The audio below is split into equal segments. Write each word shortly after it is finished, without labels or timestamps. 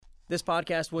This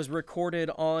podcast was recorded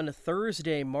on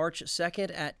Thursday, March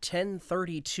 2nd at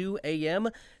 10:32 a.m.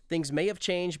 Things may have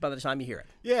changed by the time you hear it.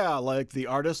 Yeah, like the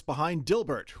artist behind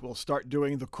Dilbert will start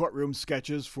doing the courtroom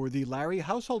sketches for the Larry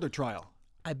Householder trial.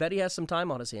 I bet he has some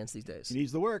time on his hands these days. He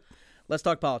needs the work. Let's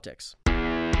talk politics.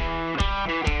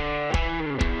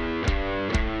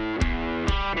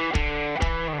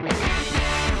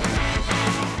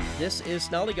 This is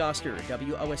Snollygoster,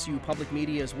 WOSU Public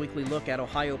Media's weekly look at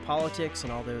Ohio politics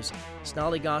and all those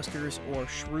snollygosters or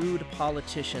shrewd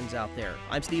politicians out there.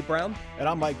 I'm Steve Brown. And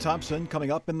I'm Mike Thompson.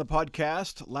 Coming up in the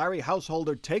podcast, Larry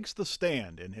Householder takes the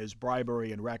stand in his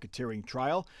bribery and racketeering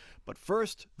trial. But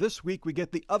first, this week we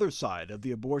get the other side of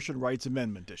the abortion rights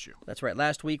amendment issue. That's right.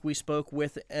 Last week we spoke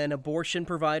with an abortion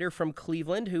provider from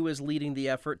Cleveland who is leading the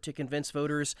effort to convince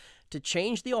voters to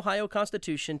change the Ohio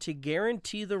Constitution to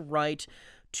guarantee the right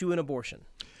to an abortion.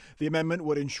 The amendment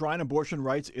would enshrine abortion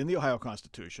rights in the Ohio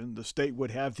Constitution. The state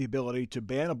would have the ability to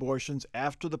ban abortions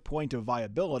after the point of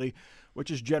viability,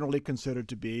 which is generally considered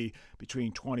to be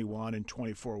between 21 and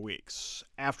 24 weeks.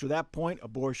 After that point,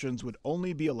 abortions would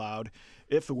only be allowed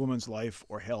if the woman's life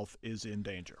or health is in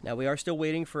danger. Now, we are still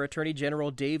waiting for Attorney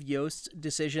General Dave Yost's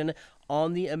decision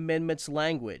on the amendment's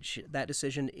language. That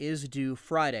decision is due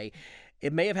Friday.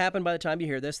 It may have happened by the time you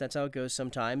hear this. That's how it goes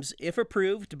sometimes. If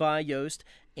approved by Yost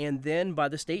and then by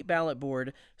the state ballot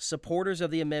board, supporters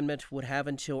of the amendment would have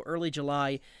until early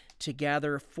July to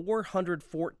gather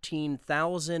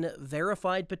 414,000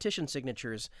 verified petition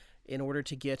signatures in order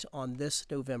to get on this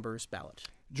November's ballot.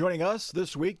 Joining us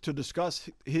this week to discuss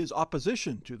his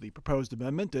opposition to the proposed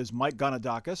amendment is Mike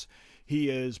Gonidakis. He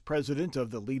is president of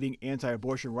the leading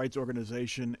anti-abortion rights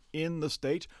organization in the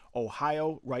state,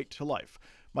 Ohio Right to Life.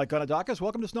 Mike Gonidakis,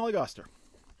 welcome to Snollygoster.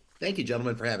 Thank you,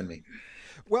 gentlemen, for having me.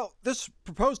 Well, this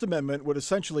proposed amendment would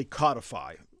essentially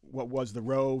codify what was the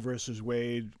Roe versus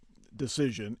Wade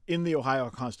decision in the Ohio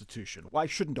Constitution. Why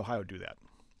shouldn't Ohio do that?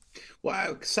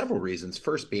 Well, several reasons.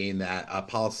 First being that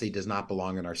policy does not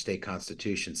belong in our state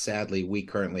constitution. Sadly, we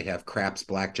currently have craps,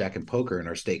 blackjack, and poker in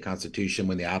our state constitution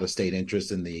when the out-of-state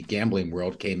interest in the gambling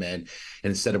world came in.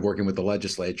 And instead of working with the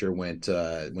legislature, went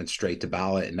straight to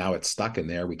ballot, and now it's stuck in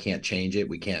there. We can't change it.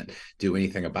 We can't do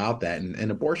anything about that. And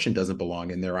abortion doesn't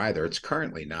belong in there either. It's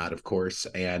currently not, of course.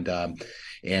 And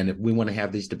if we want to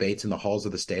have these debates in the halls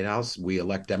of the State House, we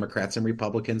elect Democrats and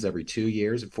Republicans every 2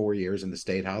 years, 4 years in the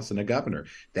State House, and a governor.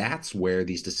 That's where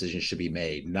these decisions should be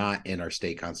made, not in our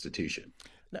state constitution.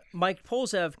 Now, Mike,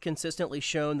 polls have consistently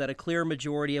shown that a clear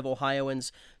majority of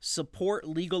Ohioans support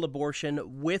legal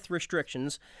abortion with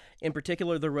restrictions, in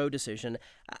particular the Roe decision.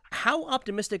 How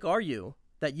optimistic are you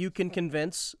that you can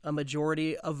convince a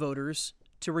majority of voters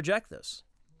to reject this?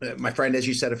 My friend, as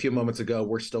you said a few moments ago,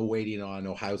 we're still waiting on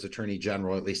Ohio's Attorney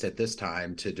General, at least at this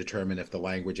time, to determine if the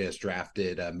language as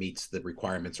drafted meets the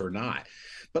requirements or not.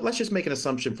 But let's just make an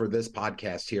assumption for this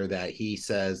podcast here that he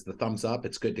says the thumbs up,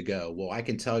 it's good to go. Well, I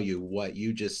can tell you what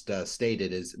you just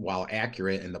stated is, while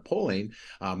accurate in the polling,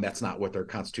 that's not what their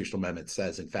constitutional amendment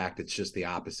says. In fact, it's just the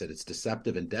opposite. It's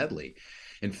deceptive and deadly.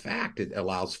 In fact, it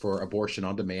allows for abortion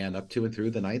on demand up to and through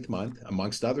the 9th month,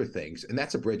 amongst other things. And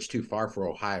that's a bridge too far for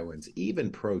Ohioans, even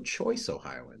pro-choice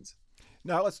Ohioans.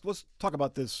 Now, let's talk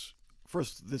about this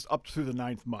first, this up through the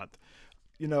 9th month.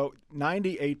 You know,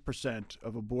 98%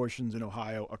 of abortions in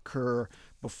Ohio occur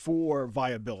before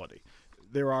viability.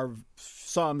 There are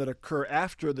some that occur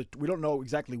after we don't know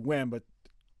exactly when, but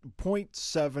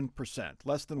 0.7%,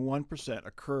 less than 1%,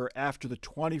 occur after the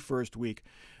 21st week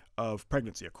of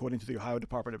pregnancy, according to the Ohio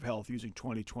Department of Health using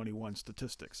 2021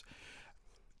 statistics.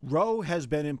 Roe has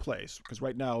been in place, because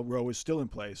right now Roe is still in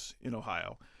place in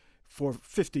Ohio, for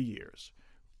 50 years.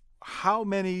 How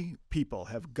many people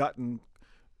have gotten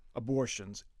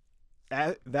abortions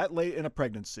that late in a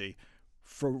pregnancy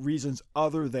for reasons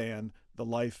other than the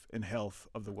life and health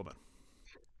of the woman?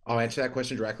 I'll answer that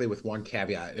question directly with one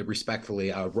caveat.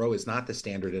 Respectfully, Roe is not the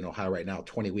standard in Ohio right now.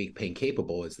 20-week pain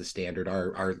capable is the standard.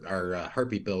 Our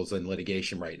heartbeat bill's in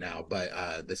litigation right now, but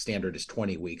the standard is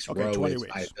 20 weeks. Okay, Roe 20 is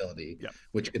weeks. viability, Yep.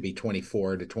 which could be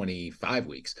 24 to 25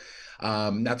 weeks. Now,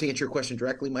 to answer your question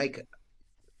directly, Mike,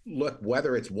 look,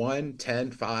 whether it's 1, 10,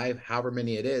 5, however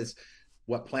many it is,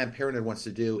 what Planned Parenthood wants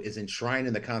to do is enshrine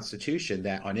in the Constitution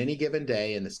that on any given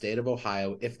day in the state of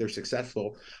Ohio, if they're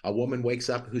successful, a woman wakes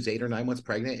up who's 8 or 9 months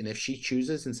pregnant, and if she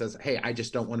chooses and says, hey, I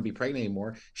just don't want to be pregnant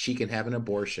anymore, she can have an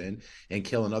abortion and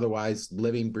kill an otherwise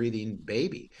living, breathing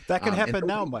baby. That can happen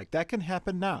now, Mike. That can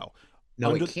happen now.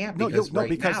 No, it can't, because now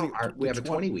we have a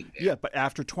 20-week ban. Yeah, but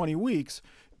after 20 weeks,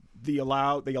 they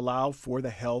allow for the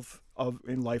health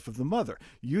in life of the mother.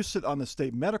 You sit on the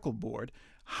state medical board.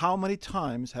 how many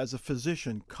times has a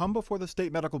physician come before the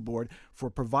state medical board for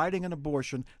providing an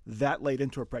abortion that late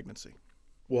into a pregnancy?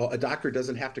 Well, a doctor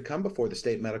doesn't have to come before the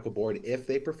state medical board if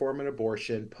they perform an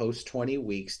abortion post 20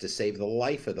 weeks to save the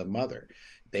life of the mother.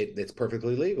 It's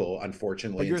perfectly legal,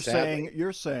 unfortunately. But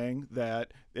you're saying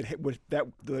that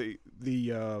the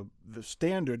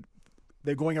standard,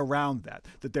 they're going around that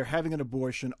they're having an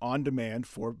abortion on demand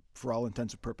for all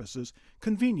intents and purposes,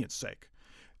 convenience sake.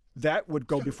 That would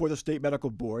go before the state medical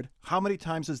board. How many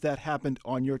times has that happened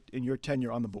in your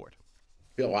tenure on the board?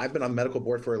 Bill, I've been on the medical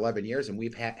board for 11 years, and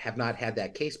we've have not had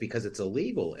that case because it's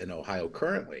illegal in Ohio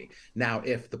currently. Now,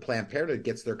 if the Planned Parenthood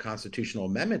gets their constitutional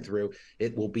amendment through,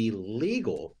 it will be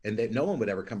legal, and that no one would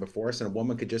ever come before us, and a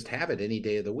woman could just have it any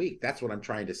day of the week. That's what I'm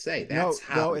trying to say. That's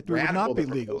how it would not be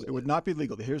legal. It would not be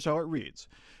legal. Here's how it reads.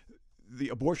 The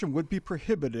abortion would be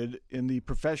prohibited in the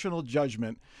professional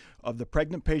judgment of the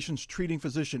pregnant patient's treating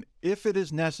physician if it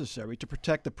is necessary to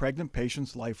protect the pregnant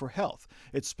patient's life or health.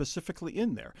 It's specifically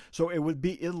in there. So it would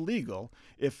be illegal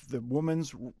if the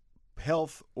woman's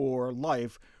health or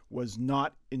life was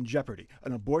not in jeopardy.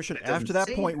 An abortion after that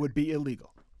point would be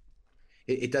illegal.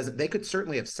 It doesn't. They could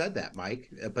certainly have said that, Mike,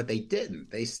 but they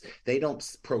didn't. They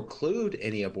don't preclude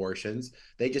any abortions.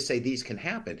 They just say these can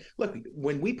happen. Look,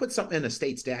 when we put something in a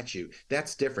state statute,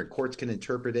 that's different. Courts can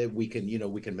interpret it. We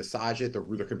can massage it.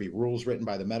 There could be rules written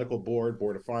by the medical board,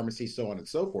 board of pharmacy, so on and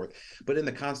so forth. But in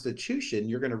the Constitution,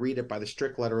 you're going to read it by the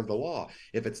strict letter of the law.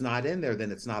 If it's not in there,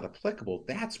 then it's not applicable.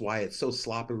 That's why it's so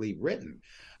sloppily written.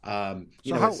 How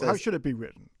should it be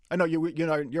written? I know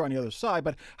you're on the other side,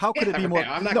 but how could it be more?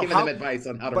 I'm not giving them advice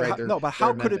on how to write their. No, but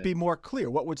how could it be more clear?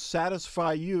 What would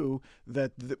satisfy you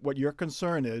that what your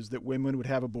concern is that women would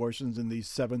have abortions in the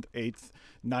 7th, 8th,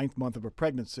 9th month of a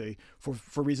pregnancy for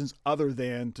reasons other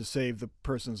than to save the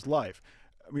person's life?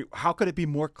 I mean, how could it be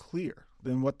more clear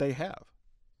than what they have?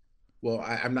 Well,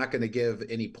 I'm not going to give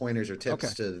any pointers or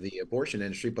tips to the abortion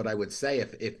industry, but I would say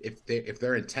if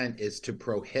their intent is to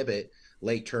prohibit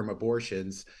late-term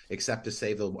abortions except to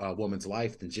save the woman's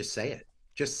life, then just say it.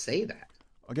 Just say that.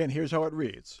 Again, here's how it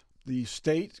reads. The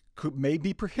state may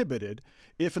be prohibited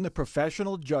if in the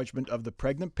professional judgment of the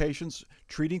pregnant patient's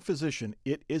treating physician,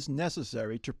 it is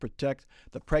necessary to protect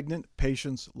the pregnant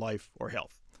patient's life or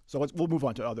health. So we'll move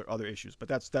on to other issues, but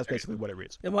that's basically what it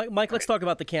reads. Mike, let's talk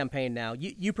about the campaign now.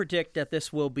 You predict that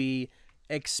this will be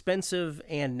expensive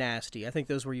and nasty. I think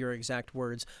those were your exact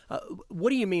words. What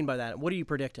do you mean by that? What are you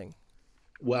predicting?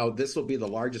 Well, this will be the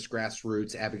largest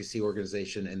grassroots advocacy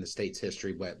organization in the state's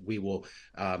history, but we will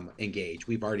engage.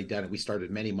 We've already done it. We started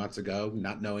many months ago,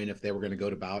 not knowing if they were going to go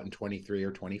to ballot in 23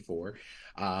 or 24.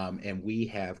 And we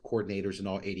have coordinators in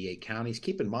all 88 counties.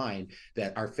 Keep in mind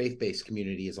that our faith-based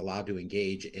community is allowed to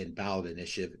engage in ballot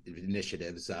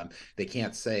initiatives. They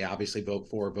can't say, obviously, vote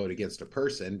for or vote against a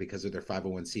person because of their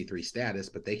 501c3 status,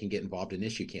 but they can get involved in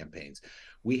issue campaigns.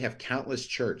 We have countless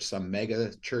some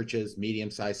mega churches,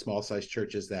 medium-sized, small-sized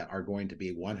churches that are going to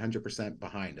be 100%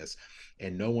 behind us.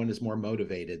 And no one is more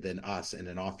motivated than us in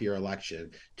an off-year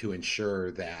election to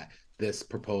ensure that this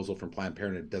proposal from Planned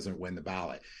Parenthood doesn't win the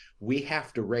ballot. We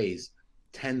have to raise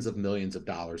tens of millions of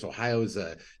dollars. Ohio is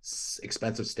a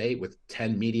expensive state with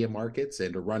 10 media markets,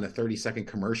 and to run a 30-second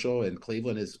commercial in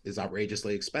Cleveland is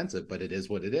outrageously expensive, but it is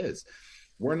what it is.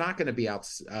 We're not going to be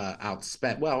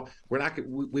outspent. Well,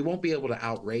 we won't be able to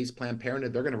outraise Planned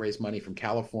Parenthood. They're going to raise money from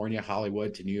California,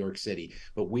 Hollywood to New York City,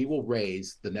 but we will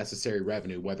raise the necessary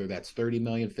revenue, whether that's 30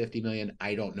 million, 50 million,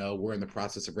 I don't know. We're in the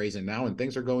process of raising now, and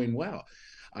things are going well.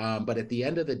 But at the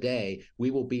end of the day, we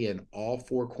will be in all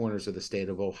four corners of the state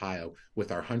of Ohio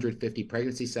with our 150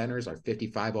 pregnancy centers, our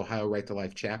 55 Ohio Right to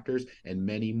Life chapters, and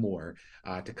many more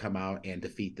to come out and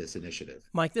defeat this initiative.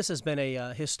 Mike, this has been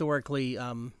a historically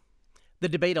the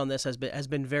debate on this has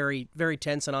been very, very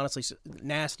tense and honestly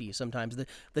nasty sometimes,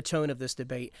 the tone of this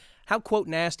debate. How, quote,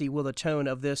 nasty will the tone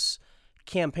of this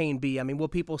campaign be? I mean, will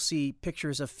people see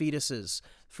pictures of fetuses,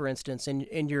 for instance,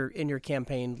 in your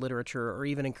campaign literature or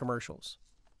even in commercials?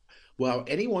 Well,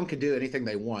 anyone can do anything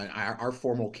they want. Our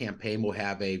formal campaign will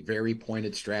have a very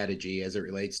pointed strategy as it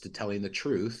relates to telling the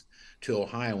truth to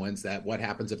Ohioans that what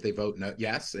happens if they vote no,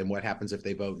 yes, and what happens if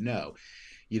they vote no.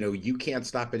 You can't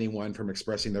stop anyone from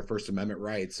expressing their First Amendment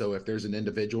rights. So if there's an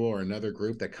individual or another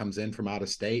group that comes in from out of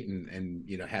state and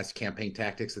has campaign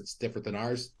tactics that's different than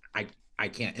ours, I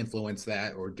can't influence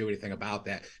that or do anything about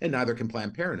that. And neither can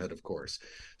Planned Parenthood, of course.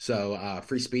 So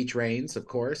free speech reigns, of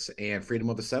course, and freedom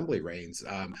of assembly reigns.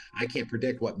 I can't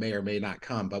predict what may or may not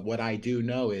come. But what I do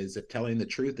know is if telling the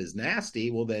truth is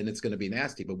nasty, well, then it's going to be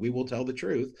nasty. But we will tell the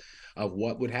truth of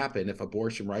what would happen if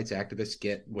abortion rights activists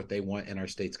get what they want in our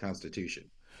state's constitution.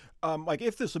 Like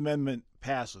if this amendment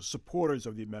passes, supporters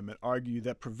of the amendment argue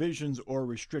that provisions or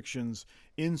restrictions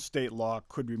in state law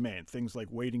could remain. Things like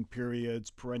waiting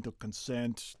periods, parental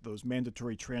consent, those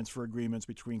mandatory transfer agreements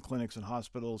between clinics and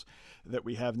hospitals that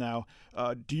we have now.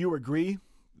 Do you agree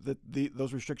that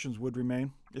those restrictions would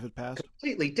remain if it passed?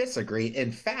 Completely disagree.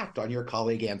 In fact, on your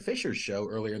colleague Ann Fisher's show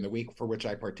earlier in the week, for which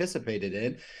I participated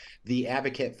in, the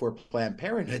advocate for Planned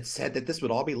Parenthood said that this would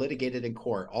all be litigated in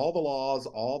court. All the laws,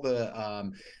 all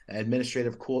the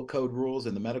administrative code rules,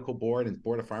 and the medical board and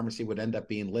board of pharmacy would end up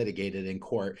being litigated in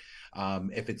court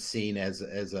if it's seen as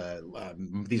a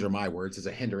these are my words, as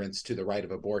a hindrance to the right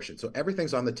of abortion. So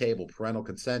everything's on the table: parental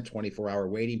consent, 24-hour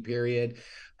waiting period,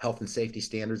 health and safety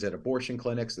standards at abortion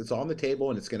clinics. It's on the table,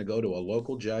 and it's going to go to a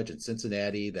local judge in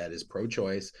Cincinnati that is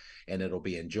pro-choice, and it'll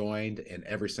be enjoined in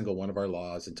every single one of our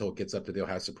laws until it gets up to the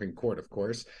Ohio Supreme Court, of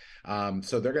course.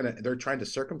 So they're trying to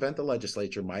circumvent the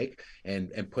legislature, Mike,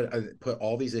 and put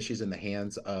all these issues in the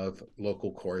hands of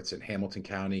local courts in Hamilton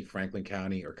County, Franklin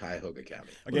County, or Cuyahoga County.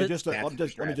 Again,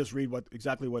 let me just read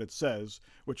exactly what it says,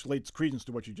 which lays credence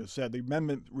to what you just said. The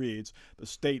amendment reads, "The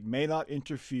state may not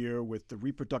interfere with the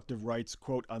reproductive rights,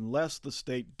 quote, unless the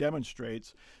state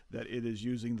demonstrates that it is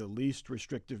using the least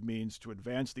restrictive means to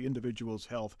advance the individual's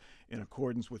health in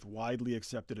accordance with widely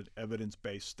accepted and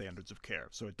evidence-based standards of care."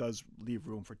 So it does leave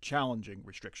room for challenging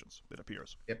restrictions, it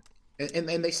appears. Yep. And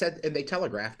they said, and they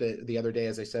telegraphed it the other day,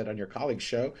 as I said on your colleague's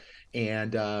show,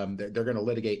 and they're going to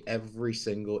litigate every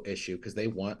single issue because they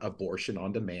want abortion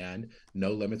on demand,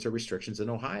 no limits or restrictions in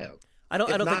Ohio. I don't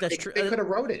think that's true. They could have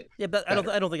wrote it. Yeah, but I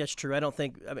don't think that's true. I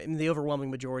mean, the overwhelming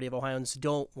majority of Ohioans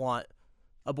don't want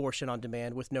abortion on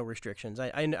demand with no restrictions.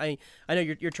 I know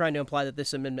you're trying to imply that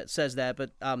this amendment says that,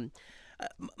 but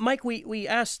Mike, we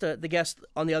asked the guest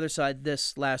on the other side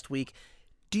this last week.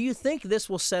 Do you think this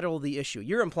will settle the issue?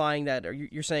 You're implying that, or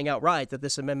you're saying outright that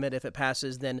this amendment, if it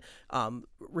passes, then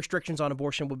restrictions on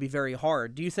abortion would be very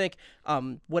hard. Do you think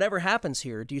whatever happens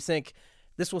here, do you think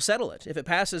this will settle it? If it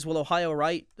passes, will Ohio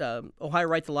Right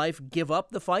to Life give up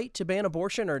the fight to ban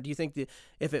abortion, or do you think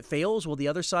if it fails, will the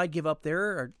other side give up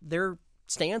their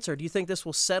stance, or do you think this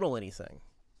will settle anything?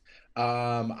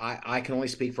 I can only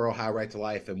speak for Ohio Right to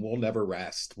Life, and we'll never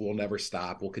rest. We'll never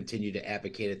stop. We'll continue to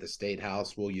advocate at the state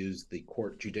house. We'll use the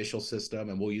court judicial system,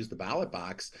 and we'll use the ballot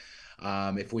box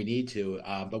if we need to,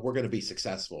 but we're going to be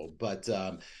successful. But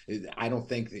I don't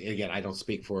think, again, I don't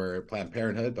speak for Planned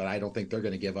Parenthood, but I don't think they're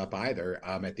going to give up either.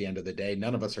 At the end of the day,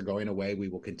 none of us are going away. We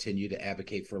will continue to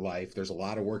advocate for life. There's a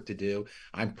lot of work to do.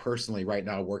 I'm personally right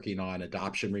now working on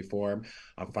adoption reform.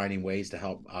 I'm finding ways to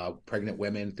help pregnant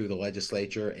women through the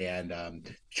legislature and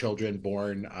children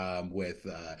born with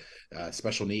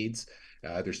special needs.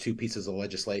 There's two pieces of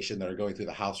legislation that are going through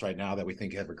the House right now that we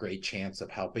think have a great chance of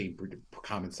helping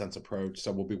common sense approach.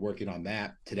 So we'll be working on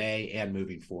that today and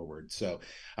moving forward. So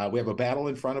we have a battle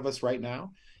in front of us right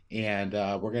now, and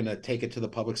we're going to take it to the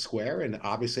public square. And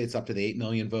obviously it's up to the 8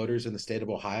 million voters in the state of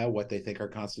Ohio what they think our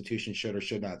Constitution should or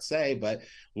should not say, but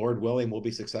Lord willing, we'll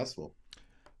be successful.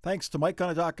 Thanks to Mike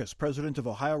Gonidakis, president of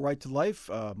Ohio Right to Life.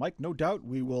 Mike, no doubt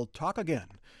we will talk again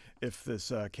if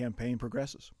this campaign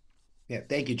progresses. Yeah,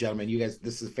 thank you, gentlemen. You guys,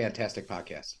 this is a fantastic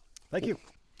podcast. Thank you.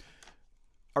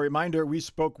 A reminder, we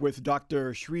spoke with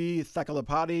Dr. Sri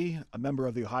Thakkalapati, a member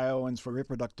of the Ohioans for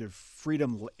Reproductive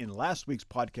Freedom, in last week's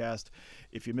podcast.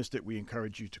 If you missed it, we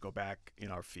encourage you to go back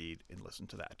in our feed and listen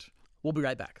to that. We'll be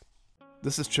right back.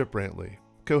 This is Chip Brantley,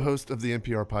 co-host of the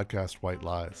NPR podcast White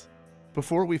Lies.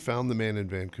 Before we found the man in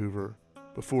Vancouver,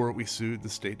 before we sued the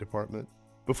State Department,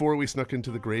 before we snuck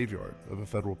into the graveyard of a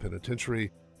federal penitentiary,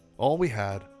 all we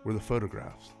had were the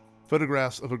photographs.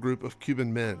 Photographs of a group of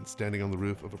Cuban men standing on the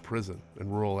roof of a prison in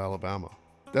rural Alabama.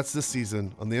 That's this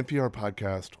season on the NPR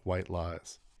podcast White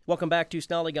Lies. Welcome back to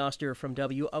Snollygoster from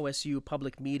WOSU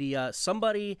Public Media.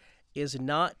 Somebody is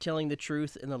not telling the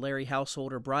truth in the Larry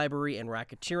Householder bribery and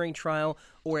racketeering trial,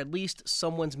 or at least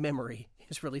someone's memory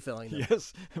is really failing them.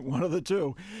 Yes, one of the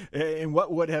two. In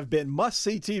what would have been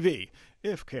must-see TV,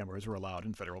 if cameras were allowed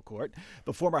in federal court,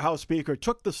 the former House Speaker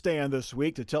took the stand this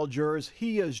week to tell jurors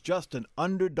he is just an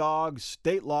underdog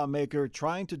state lawmaker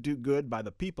trying to do good by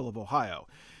the people of Ohio.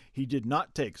 He did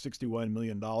not take $61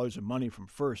 million of money from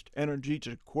First Energy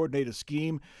to coordinate a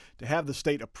scheme to have the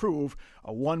state approve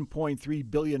a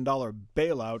 $1.3 billion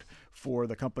bailout for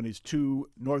the company's 2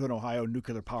 Northern Ohio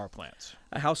nuclear power plants.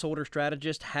 A householder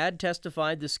strategist had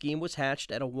testified the scheme was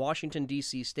hatched at a Washington,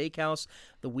 D.C. steakhouse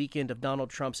the weekend of Donald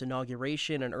Trump's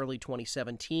inauguration in early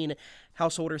 2017.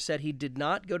 Householder said he did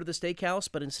not go to the steakhouse,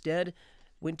 but instead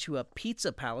went to a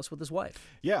pizza palace with his wife.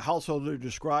 Yeah, Householder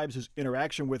describes his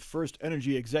interaction with First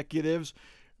Energy executives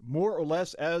more or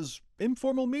less as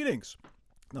informal meetings.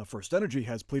 Now, First Energy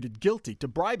has pleaded guilty to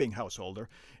bribing Householder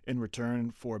in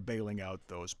return for bailing out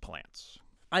those plants.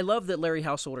 I love that Larry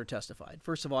Householder testified.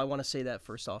 First of all, I want to say that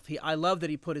first off. I love that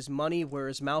he put his money where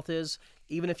his mouth is.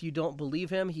 Even if you don't believe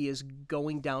him, he is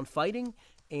going down fighting,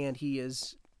 and he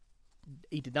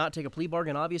did not take a plea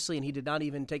bargain, obviously, and he did not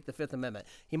even take the Fifth Amendment.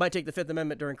 He might take the Fifth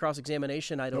Amendment during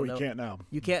cross-examination. I don't know. No, you can't now.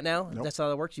 You can't now? Nope. That's how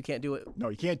that works? You can't do it? No,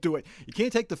 you can't do it. You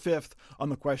can't take the Fifth on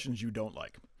the questions you don't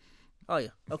like. Oh, yeah.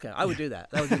 Okay. I would do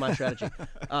that. That would be my strategy.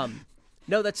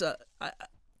 No, that's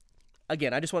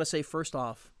again, I just want to say first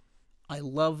off, I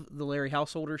love the Larry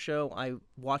Householder show. I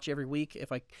watch every week.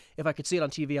 If I could see it on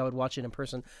TV, I would watch it in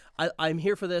person. I'm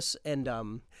here for this,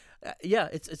 and yeah,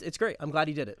 it's great. I'm glad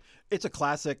he did it. It's a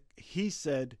classic he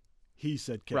said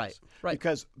case. Right.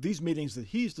 Because these meetings that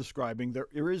he's describing,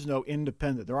 there is no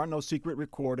independent. There are no secret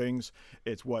recordings.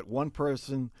 It's what one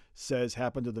person says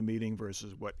happened to the meeting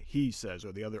versus what he says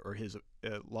or the other or his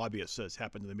lobbyist says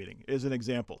happened to the meeting. As an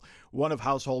example, one of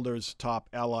Householder's top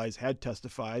allies had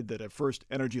testified that a First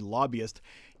Energy lobbyist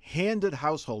handed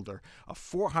Householder a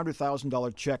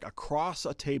 $400,000 check across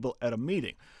a table at a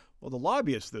meeting. Well, the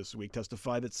lobbyist this week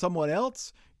testified that someone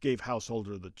else gave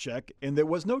Householder the check and there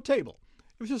was no table.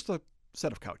 It was just a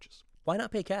set of couches. Why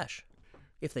not pay cash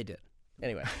if they did?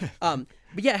 Anyway, but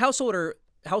yeah, Householder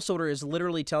is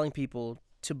literally telling people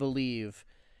to believe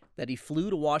that he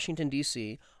flew to Washington,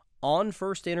 D.C. on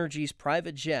First Energy's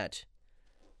private jet,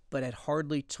 but had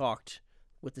hardly talked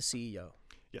with the CEO.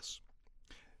 Yes.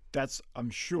 That's, I'm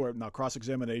sure, now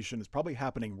cross-examination is probably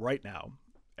happening right now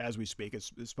as we speak.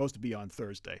 It's supposed to be on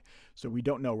Thursday, so we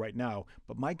don't know right now.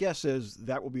 But my guess is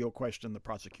that will be a question the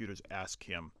prosecutors ask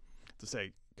him to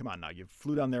say, come on now, you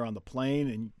flew down there on the plane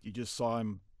and you just saw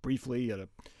him briefly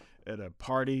at a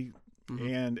party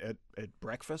and at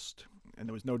breakfast, and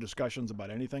there was no discussions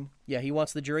about anything. Yeah, he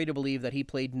wants the jury to believe that he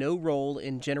played no role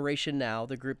in Generation Now,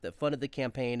 the group that funded the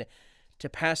campaign to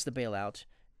pass the bailout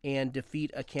and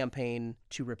defeat a campaign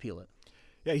to repeal it.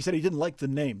 Yeah, he said he didn't like the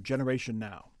name Generation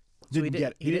Now. He didn't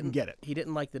get it. He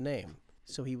didn't like the name,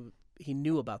 so he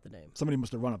knew about the name. Somebody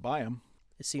must have run it by him.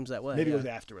 It seems that way. Maybe it was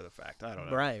after the fact. I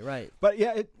don't know. Right. But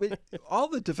yeah, all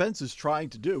the defense is trying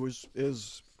to do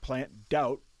is plant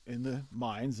doubt in the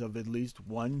minds of at least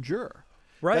one juror.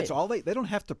 Right. That's all they don't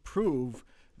have to prove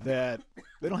that.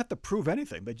 They don't have to prove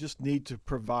anything. They just need to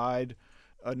provide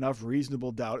enough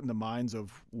reasonable doubt in the minds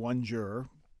of one juror,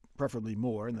 preferably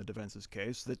more in the defense's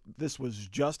case, that this was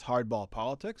just hardball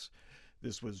politics.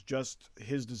 This was just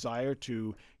his desire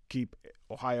to keep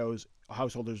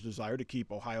Householder's desire to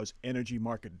keep Ohio's energy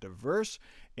market diverse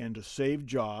and to save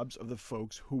jobs of the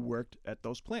folks who worked at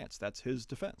those plants. That's his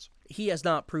defense. He has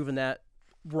not proven that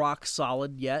rock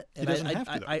solid yet. And he doesn't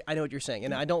have to, though. I know what you're saying,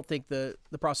 and I don't think the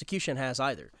prosecution has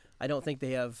either. I don't think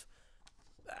they have.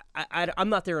 I'm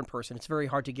not there in person. It's very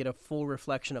hard to get a full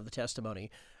reflection of the testimony.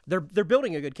 They're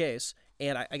building a good case,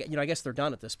 and I guess they're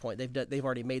done at this point. They've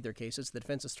already made their case. It's the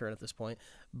defense's turn at this point,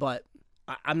 but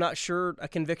I'm not sure a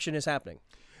conviction is happening.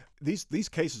 These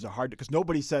cases are hard because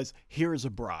nobody says, here is a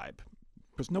bribe,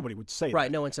 because nobody would say that.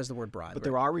 Right, no one says the word bribe. But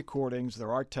there are recordings,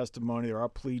 there are testimony, there are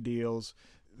plea deals.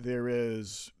 There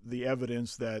is the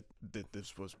evidence that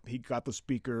he got the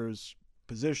speaker's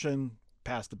position,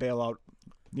 passed the bailout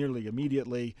nearly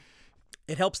immediately.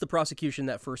 It helps the prosecution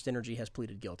that First Energy has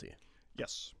pleaded guilty.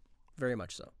 Yes. Very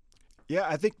much so. Yeah,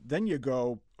 I think then you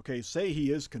go, okay, say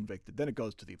he is convicted, then it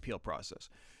goes to the appeal process.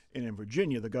 And in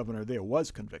Virginia, the governor there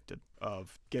was convicted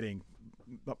of getting,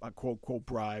 quote,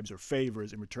 bribes or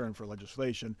favors in return for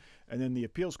legislation, and then the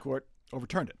appeals court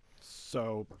overturned it.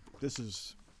 So this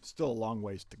is still a long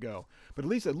ways to go. But at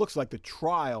least it looks like the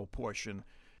trial portion,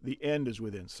 the end is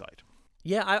within sight.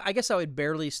 Yeah, I guess I would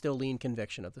barely still lean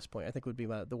conviction at this point. I think would be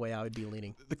the way I would be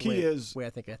leaning. The key is... the way I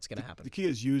think that's going to happen. The key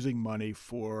is using money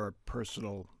for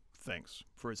personal things,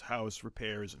 for his house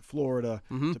repairs in Florida,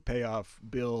 to pay off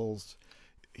bills.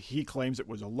 He claims it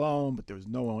was a loan, but there was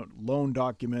no loan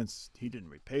documents. He didn't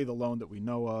repay the loan that we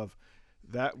know of.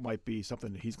 That might be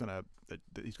something that he's going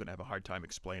to have a hard time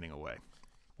explaining away.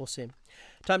 We'll see.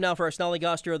 Time now for our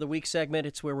Snollygoster of the Week segment.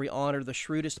 It's where we honor the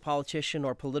shrewdest politician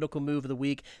or political move of the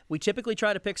week. We typically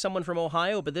try to pick someone from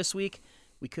Ohio, but this week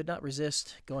we could not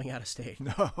resist going out of state.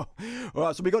 No.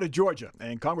 Well, so we go to Georgia,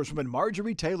 and Congresswoman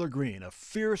Marjorie Taylor Greene, a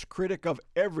fierce critic of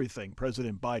everything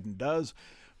President Biden does,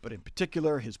 but in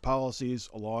particular his policies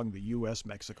along the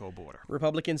U.S.-Mexico border.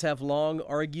 Republicans have long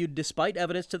argued, despite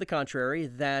evidence to the contrary,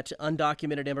 that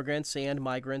undocumented immigrants and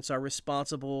migrants are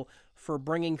responsible for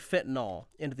bringing fentanyl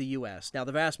into the U.S. Now,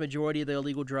 the vast majority of the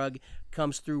illegal drug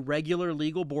comes through regular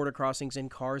legal border crossings in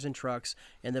cars and trucks,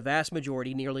 and the vast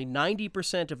majority, nearly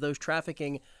 90% of those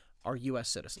trafficking are U.S.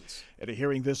 citizens. At a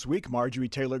hearing this week, Marjorie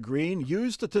Taylor Greene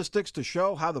used statistics to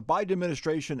show how the Biden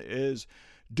administration is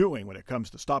doing when it comes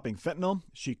to stopping fentanyl.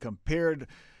 She compared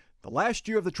the last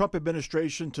year of the Trump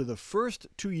administration to the first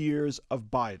 2 years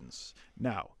of Biden's.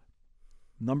 Now,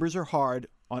 numbers are hard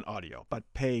on audio, but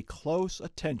pay close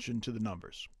attention to the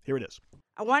numbers. Here it is.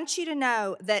 I want you to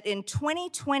know that in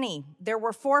 2020, there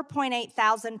were 4.8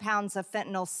 thousand pounds of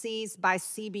fentanyl seized by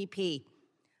CBP.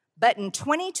 But in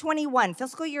 2021,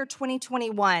 fiscal year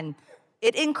 2021,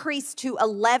 it increased to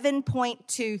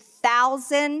 11.2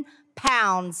 thousand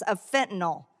pounds of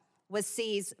fentanyl was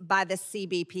seized by the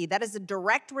CBP. That is a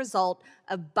direct result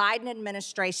of Biden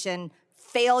administration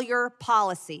failure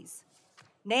policies.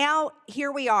 Now,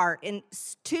 here we are in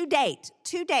to date,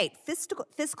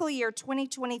 fiscal year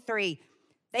 2023,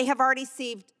 they have already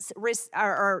seized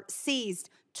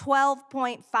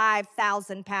 12.5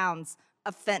 thousand pounds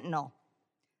of fentanyl.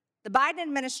 The Biden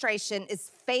administration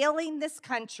is failing this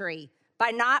country by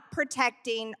not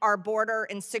protecting our border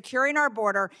and securing our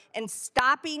border and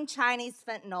stopping Chinese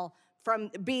fentanyl from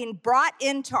being brought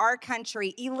into our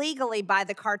country illegally by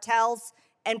the cartels,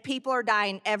 and people are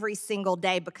dying every single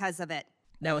day because of it.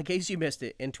 Now, in case you missed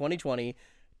it, in 2020,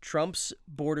 Trump's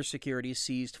border security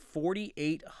seized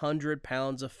 4,800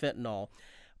 pounds of fentanyl.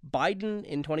 Biden,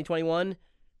 in 2021,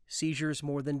 seizures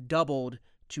more than doubled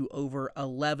to over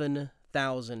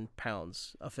 11,000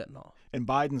 pounds of fentanyl. And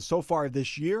Biden, so far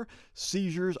this year,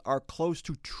 seizures are close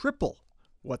to triple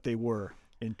what they were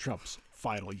in Trump's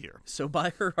final year. So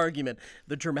by her argument,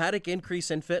 the dramatic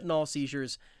increase in fentanyl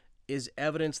seizures is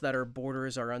evidence that our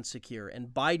borders are unsecure, and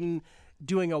Biden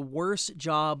doing a worse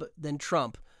job than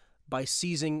Trump by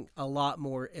seizing a lot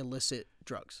more illicit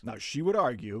drugs. Now, she would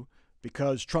argue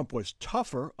because Trump was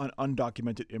tougher on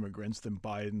undocumented immigrants than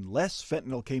Biden, less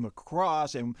fentanyl came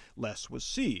across and less was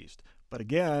seized. But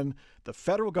again, the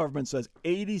federal government says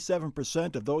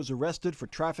 87% of those arrested for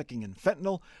trafficking in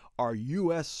fentanyl are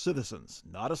U.S. citizens,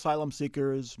 not asylum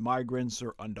seekers, migrants,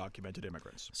 or undocumented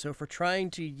immigrants. So for trying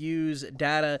to use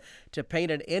data to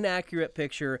paint an inaccurate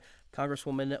picture,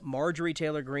 Congresswoman Marjorie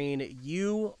Taylor Greene,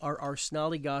 you are our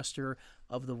Snollygoster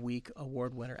of the Week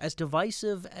award winner. As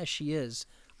divisive as she is,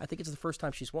 I think it's the first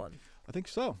time she's won. I think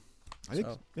so.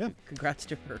 Yeah. Congrats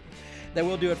to her. That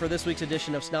will do it for this week's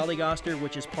edition of Snollygoster,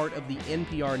 which is part of the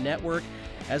NPR network.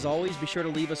 As always, be sure to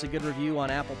leave us a good review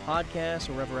on Apple Podcasts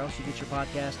or wherever else you get your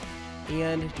podcast,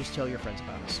 and just tell your friends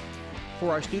about us. For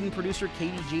our student producer,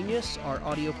 Katie Genius, our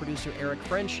audio producer, Eric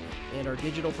French, and our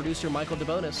digital producer, Michael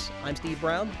DeBonis, I'm Steve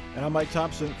Brown. And I'm Mike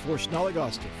Thompson for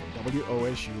Snollygoster from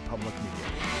WOSU Public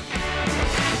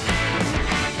Media.